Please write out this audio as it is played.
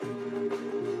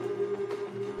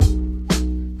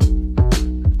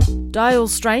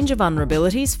DIALStranger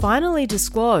vulnerabilities finally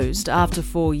disclosed after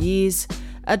 4 years.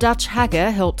 A Dutch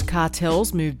hacker helped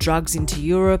cartels move drugs into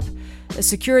Europe. A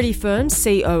security firm's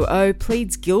COO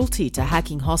pleads guilty to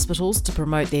hacking hospitals to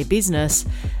promote their business.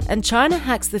 And China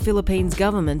hacks the Philippines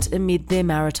government amid their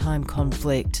maritime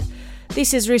conflict.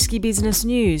 This is Risky Business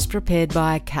News, prepared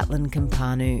by Caitlin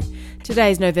Campanu.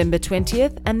 Today's November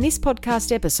 20th, and this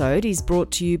podcast episode is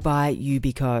brought to you by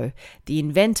Yubico, the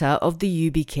inventor of the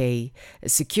YubiKey, a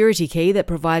security key that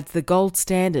provides the gold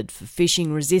standard for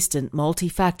phishing-resistant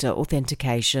multi-factor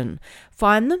authentication.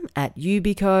 Find them at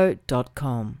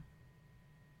yubico.com.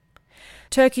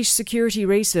 Turkish security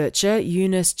researcher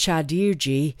Yunus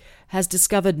Çadirci has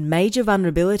discovered major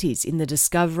vulnerabilities in the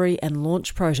discovery and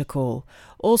launch protocol.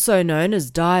 Also known as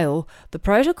DIAL, the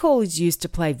protocol is used to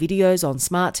play videos on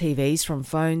smart TVs from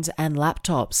phones and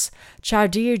laptops.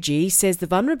 Çadirci says the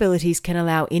vulnerabilities can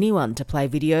allow anyone to play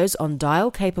videos on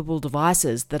DIAL-capable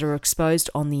devices that are exposed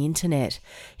on the internet.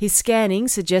 His scanning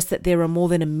suggests that there are more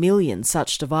than 1 million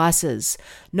such devices.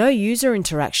 No user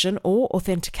interaction or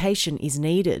authentication is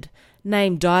needed.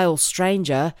 Named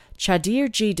DIALStranger,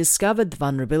 Çadirci discovered the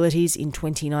vulnerabilities in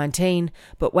 2019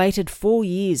 but waited 4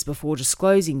 years before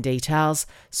disclosing details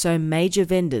so major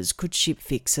vendors could ship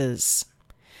fixes.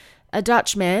 A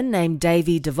Dutch man named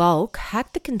Davy de Valk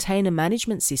hacked the container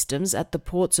management systems at the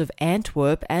ports of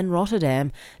Antwerp and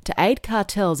Rotterdam to aid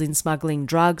cartels in smuggling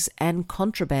drugs and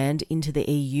contraband into the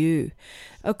EU.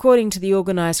 According to the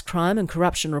Organised Crime and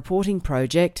Corruption Reporting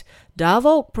Project, de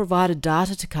Valk provided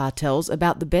data to cartels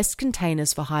about the best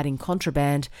containers for hiding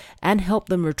contraband and helped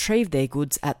them retrieve their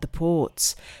goods at the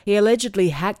ports. He allegedly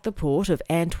hacked the port of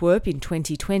Antwerp in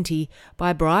 2020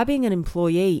 by bribing an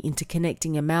employee into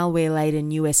connecting a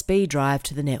malware-laden USB drive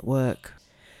to the network.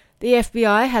 The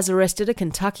FBI has arrested a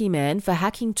Kentucky man for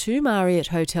hacking 2 Marriott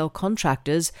hotel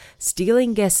contractors,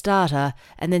 stealing guest data,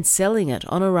 and then selling it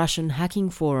on a Russian hacking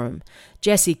forum.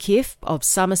 Jesse Kiff of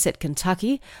Somerset,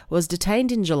 Kentucky, was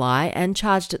detained in July and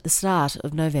charged at the start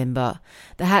of November.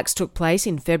 The hacks took place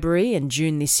in February and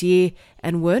June this year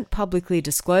and weren't publicly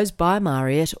disclosed by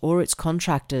Marriott or its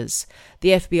contractors. The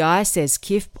FBI says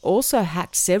Kiff also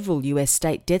hacked several US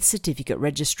state death certificate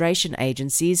registration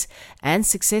agencies and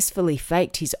successfully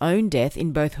faked his own death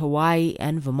in both Hawaii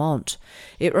and Vermont.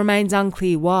 It remains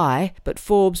unclear why, but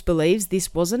Forbes believes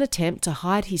this was an attempt to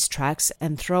hide his tracks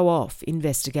and throw off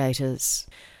investigators.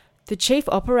 The Chief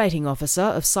Operating Officer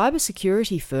of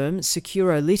cybersecurity firm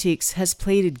Securolytics has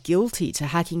pleaded guilty to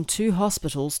hacking 2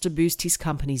 hospitals to boost his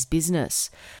company's business.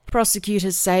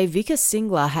 Prosecutors say Vikas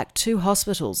Singla hacked 2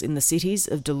 hospitals in the cities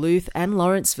of Duluth and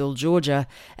Lawrenceville, Georgia,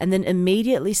 and then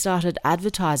immediately started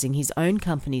advertising his own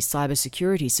company's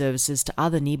cybersecurity services to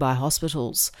other nearby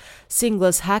hospitals.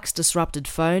 Singla's hacks disrupted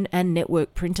phone and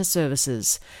network printer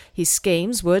services. His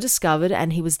schemes were discovered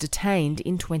and he was detained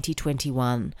in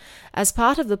 2021. As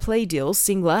part of the plea deal,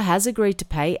 Singla has agreed to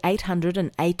pay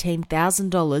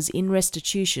 $818,000 in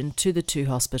restitution to the 2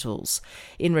 hospitals.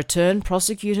 In return,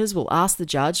 prosecutors will ask the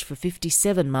judge for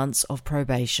 57 months of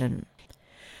probation.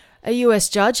 A US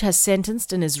judge has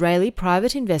sentenced an Israeli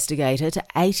private investigator to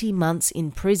 80 months in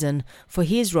prison for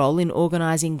his role in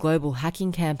organising global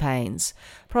hacking campaigns.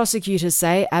 Prosecutors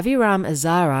say Aviram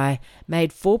Azari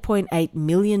made $4.8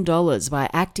 million by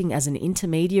acting as an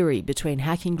intermediary between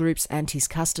hacking groups and his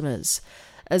customers.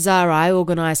 Azari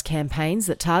organised campaigns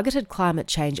that targeted climate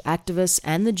change activists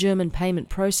and the German payment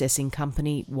processing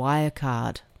company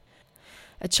Wirecard.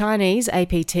 A Chinese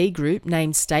APT group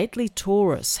named Stately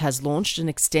Taurus has launched an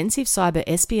extensive cyber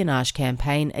espionage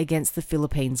campaign against the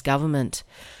Philippines government.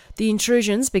 The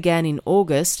intrusions began in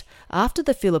August after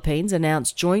the Philippines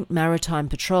announced joint maritime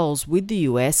patrols with the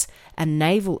US and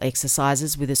naval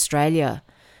exercises with Australia.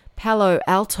 Palo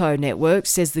Alto Network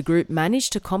says the group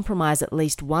managed to compromise at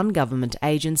least one government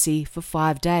agency for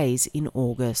 5 days in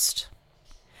August.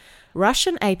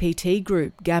 Russian APT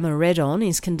group Gamma Redon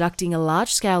is conducting a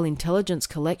large-scale intelligence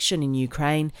collection in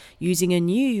Ukraine using a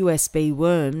new USB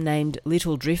worm named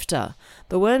Little Drifter.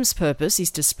 The worm's purpose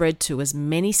is to spread to as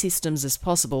many systems as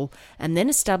possible and then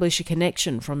establish a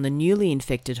connection from the newly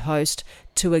infected host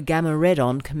to a Gamma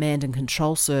Redon command and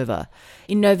control server.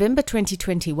 In November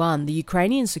 2021, the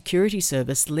Ukrainian Security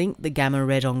Service linked the Gamma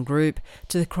Redon group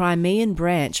to the Crimean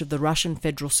branch of the Russian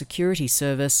Federal Security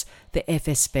Service, the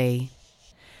FSB.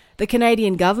 The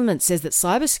Canadian government says that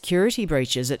cybersecurity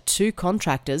breaches at 2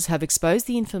 contractors have exposed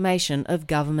the information of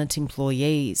government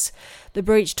employees. The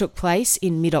breach took place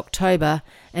in mid-October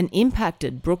and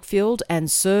impacted Brookfield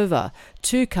and Server,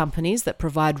 2 companies that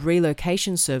provide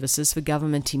relocation services for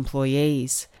government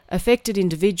employees. Affected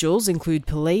individuals include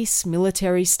police,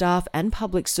 military staff and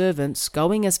public servants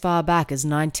going as far back as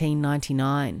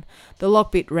 1999. The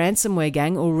Lockbit ransomware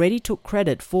gang already took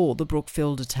credit for the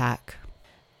Brookfield attack.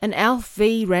 An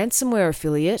ALF-V ransomware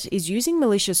affiliate is using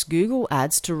malicious Google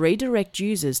ads to redirect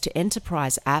users to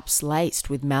enterprise apps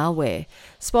laced with malware.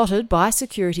 Spotted by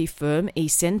security firm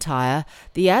eSentire,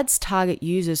 the ads target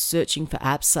users searching for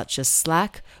apps such as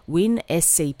Slack,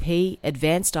 WinSCP,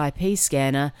 Advanced IP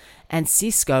Scanner, and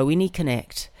Cisco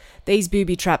AnyConnect. These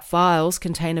booby-trap files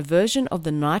contain a version of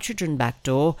the Nitrogen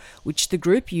backdoor, which the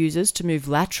group uses to move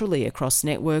laterally across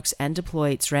networks and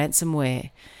deploy its ransomware.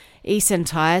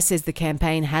 eSentire says the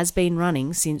campaign has been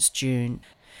running since June.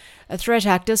 A threat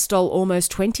actor stole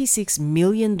almost $26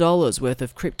 million worth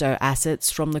of crypto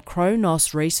assets from the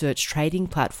Kronos research trading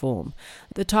platform.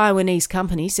 The Taiwanese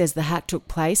company says the hack took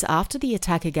place after the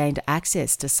attacker gained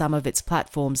access to some of its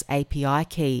platform's API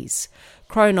keys.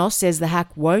 Kronos says the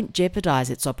hack won't jeopardize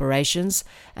its operations,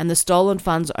 and the stolen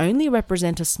funds only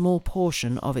represent a small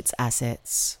portion of its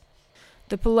assets.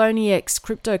 The Poloniex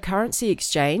cryptocurrency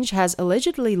exchange has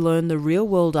allegedly learned the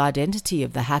real-world identity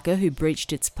of the hacker who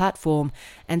breached its platform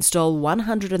and stole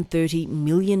 $130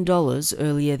 million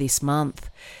earlier this month.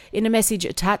 In a message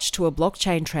attached to a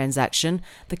blockchain transaction,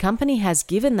 the company has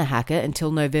given the hacker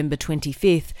until November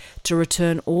 25th to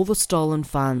return all the stolen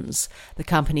funds. The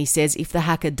company says if the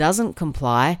hacker doesn't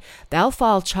comply, they'll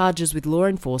file charges with law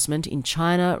enforcement in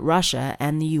China, Russia,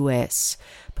 and the US.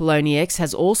 Poloniex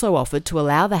has also offered to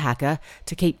allow the hacker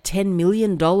to keep $10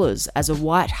 million as a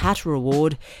white hat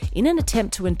reward in an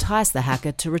attempt to entice the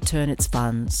hacker to return its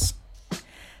funds.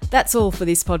 That's all for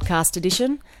this podcast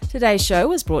edition. Today's show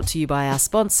was brought to you by our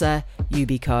sponsor,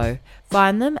 Yubico.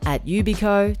 Find them at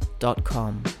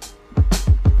yubico.com.